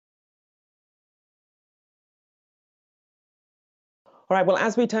All right, well,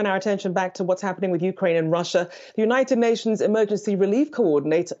 as we turn our attention back to what's happening with Ukraine and Russia, the United Nations Emergency Relief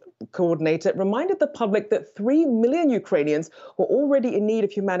Coordinator reminded the public that 3 million Ukrainians were already in need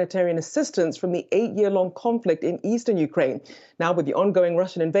of humanitarian assistance from the 8-year-long conflict in eastern Ukraine. Now, with the ongoing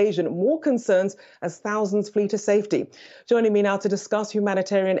Russian invasion, more concerns as thousands flee to safety. Joining me now to discuss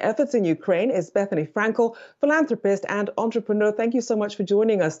humanitarian efforts in Ukraine is Bethenny Frankel, philanthropist and entrepreneur. Thank you so much for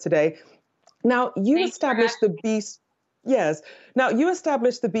joining us today. Now, you established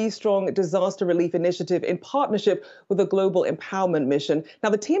the BStrong Disaster Relief Initiative in partnership with the Global Empowerment Mission. Now,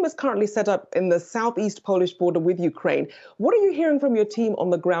 the team is currently set up in the southeast Polish border with Ukraine. What are you hearing from your team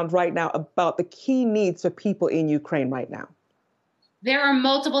on the ground right now about the key needs for people in Ukraine right now? There are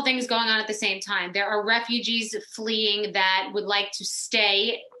multiple things going on at the same time. There are refugees fleeing that would like to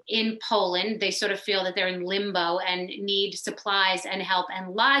stay in Poland. They sort of feel that they're in limbo and need supplies and help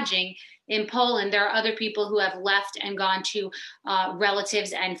and lodging in Poland. There are other people who have left and gone to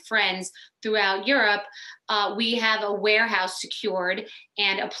relatives and friends throughout Europe. We have a warehouse secured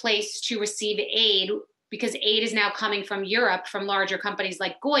and a place to receive aid, because aid is now coming from Europe, from larger companies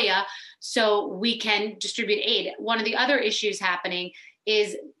like Goya, so we can distribute aid. One of the other issues happening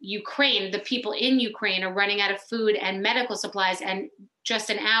is Ukraine. The people in Ukraine are running out of food and medical supplies. And just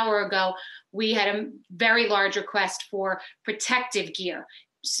an hour ago, we had a very large request for protective gear,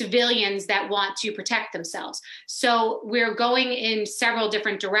 civilians that want to protect themselves. So we're going in several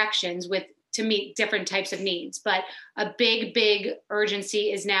different directions to meet different types of needs. But a big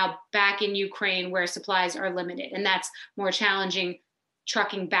urgency is now back in Ukraine, where supplies are limited. And that's more challenging,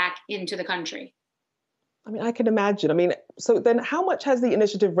 trucking back into the country. I mean, I can imagine. So then how much has the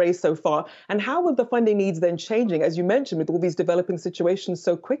initiative raised so far? And how are the funding needs then changing, as you mentioned, with all these developing situations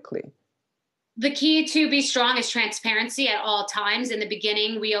so quickly? The key to BStrong is transparency at all times. In the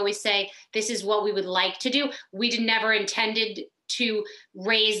beginning, we always say, this is what we would like to do. We never intended to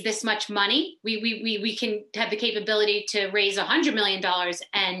raise this much money. We can have the capability to raise $100 million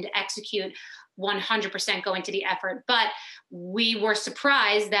and execute 100% go into the effort. But we were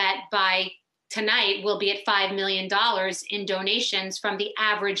surprised that by tonight we'll be at $5 million in donations from the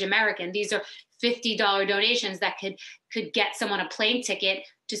average American. These are $50 donations that could get someone a plane ticket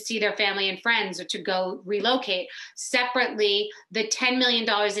to see their family and friends or to go relocate. Separately, the $10 million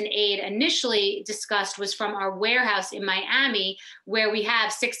in aid initially discussed was from our warehouse in Miami, where we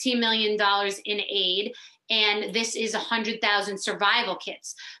have $16 million in aid, and this is 100,000 survival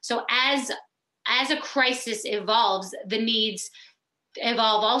kits. So as a crisis evolves, the needs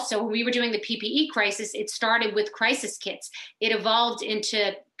evolve also. When we were doing the PPE crisis, it started with crisis kits. It evolved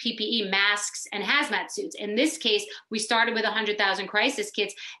into PPE, masks, and hazmat suits. In this case, we started with 100,000 crisis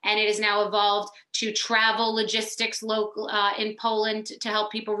kits, and it has now evolved to travel logistics local in Poland to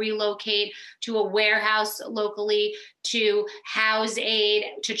help people relocate, to a warehouse locally, to house aid,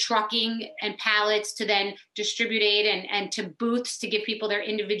 to trucking and pallets to then distribute aid, and to booths to give people their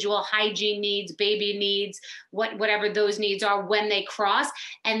individual hygiene needs, baby needs, whatever those needs are when they cross.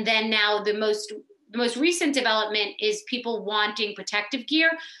 And then now the most recent development is people wanting protective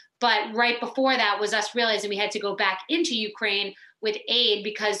gear. But right before that was us realizing we had to go back into Ukraine with aid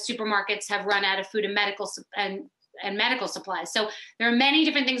because supermarkets have run out of food and medical supplies. So there are many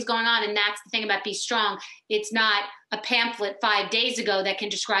different things going on. And that's the thing about BStrong. It's not a pamphlet 5 days ago that can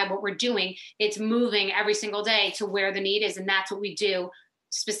describe what we're doing. It's moving every single day to where the need is. And that's what we do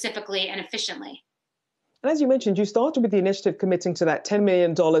specifically and efficiently. And as you mentioned, you started with the initiative committing to that $10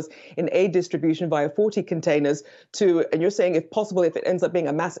 million in aid distribution via 40 containers and you're saying if possible, if it ends up being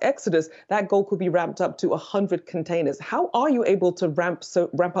a mass exodus, that goal could be ramped up to 100 containers. How are you able to ramp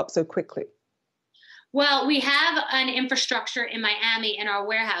up so quickly? Well, we have an infrastructure in Miami in our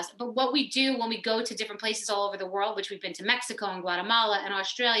warehouse, but what we do when we go to different places all over the world, which we've been to Mexico and Guatemala and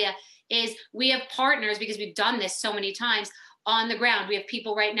Australia, is we have partners, because we've done this so many times, on the ground. We have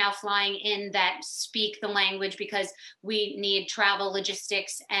people right now flying in that speak the language, because we need travel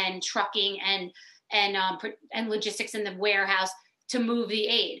logistics and trucking and logistics in the warehouse to move the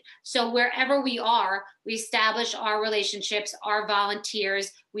aid. So wherever we are, we establish our relationships, our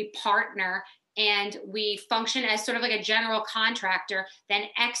volunteers, we partner, and we function as sort of like a general contractor, then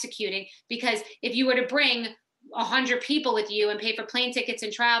executing. Because if you were to bring 100 people with you and pay for plane tickets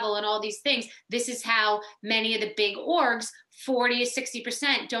and travel and all these things, this is how many of the big orgs, 40 to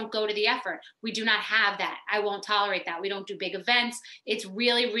 60%, don't go to the effort. We do not have that. I won't tolerate that. We don't do big events. It's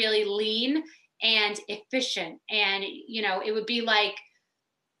really, really lean and efficient. And, it would be like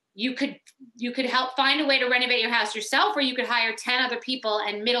you could help find a way to renovate your house yourself, or you could hire 10 other people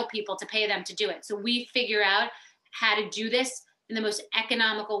and middle people to pay them to do it. So we figure out how to do this in the most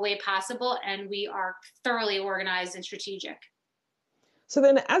economical way possible, and we are thoroughly organized and strategic. So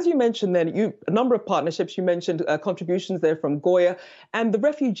then, as you mentioned, a number of partnerships. You mentioned contributions there from Goya and the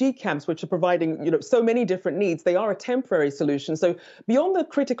refugee camps, which are providing, so many different needs. They are a temporary solution. So beyond the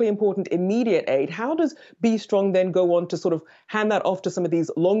critically important immediate aid, how does BStrong then go on to sort of hand that off to some of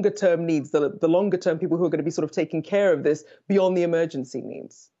these longer term needs, the longer term people who are going to be sort of taking care of this beyond the emergency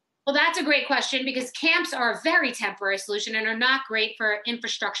needs? Well, that's a great question because camps are a very temporary solution and are not great for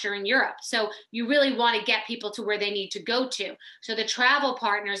infrastructure in Europe. So you really want to get people to where they need to go to. So the travel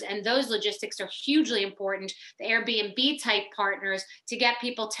partners and those logistics are hugely important. The Airbnb type partners to get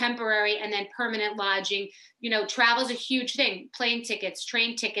people temporary and then permanent lodging. Travel is a huge thing. Plane tickets,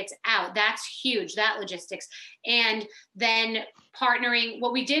 train tickets out. That's huge, that logistics. And then partnering,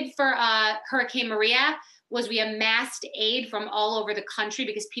 what we did for Hurricane Maria was we amassed aid from all over the country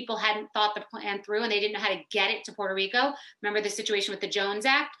because people hadn't thought the plan through and they didn't know how to get it to Puerto Rico. Remember the situation with the Jones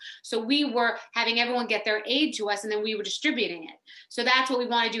Act? So we were having everyone get their aid to us and then we were distributing it. So that's what we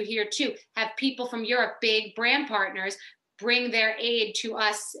want to do here too. Have people from Europe, big brand partners, bring their aid to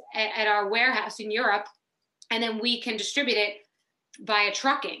us at our warehouse in Europe, and then we can distribute it via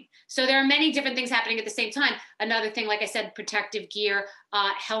trucking. So there are many different things happening at the same time. Another thing, like I said, protective gear,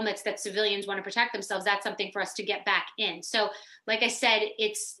 helmets that civilians want to protect themselves. That's something for us to get back in. So like I said,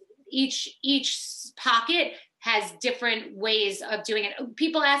 it's each pocket has different ways of doing it.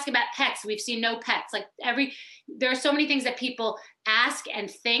 People ask about pets. We've seen no pets. There are so many things that people ask and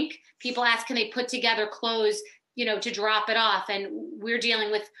think. People ask, can they put together clothes, to drop it off? And we're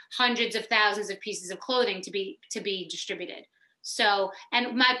dealing with hundreds of thousands of pieces of clothing to be distributed. So,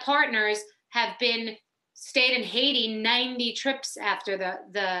 and my partners have stayed in Haiti 90 trips after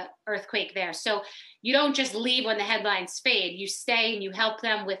the earthquake there. So you don't just leave when the headlines fade. You stay and you help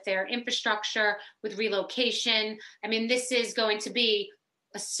them with their infrastructure, with relocation. I mean, this is going to be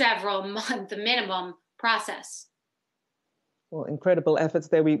a several month minimum process. Well, incredible efforts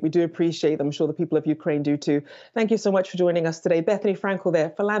there. We do appreciate them. I'm sure the people of Ukraine do too. Thank you so much for joining us today. Bethenny Frankel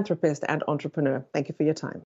there, philanthropist and entrepreneur. Thank you for your time.